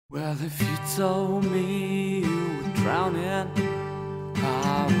Well, if you told me you were drowning,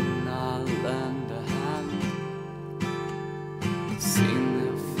 I would not lend a hand. I've seen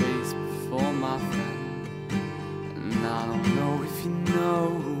their face before, my friend, and I don't know if you know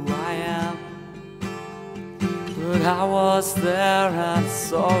who I am. But I was there and I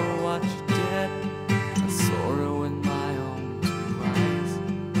saw what you did. I saw it with my own two eyes.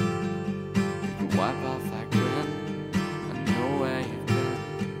 You can wipe off that grin, I know where you've been.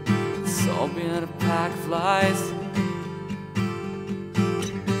 It's all been a pack of lies.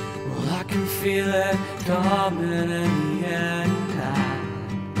 Well, I can feel it coming in the air tonight.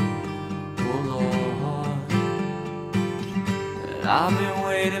 Oh Lord, and I've been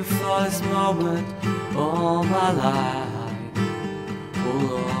waiting for this moment all my life. Oh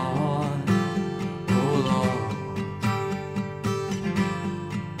Lord, oh Lord.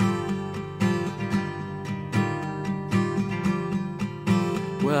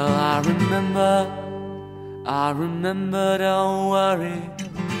 Well, I remember, don't worry.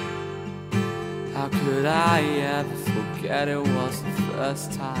 How could I ever forget? It was the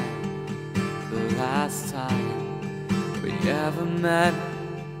first time, the last time we ever met.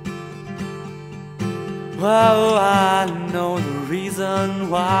 Well, I know the reason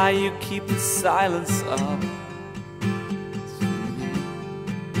why you keep the silence up. It's for me.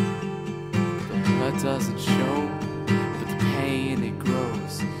 The hurt doesn't show, but the pain, it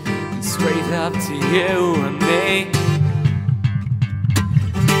grows. And straight up to you and me.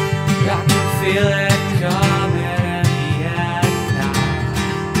 I can feel it coming in the air tonight.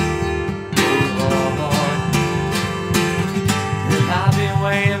 Oh Lord, and I've been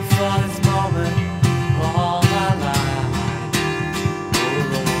waiting for this moment all my life. Oh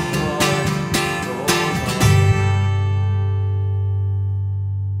Lord, oh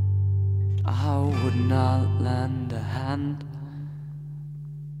Lord. I would not lend a hand.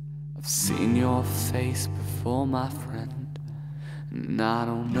 I've seen your face before, my friend, and I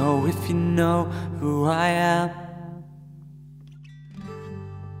don't know if you know who I am.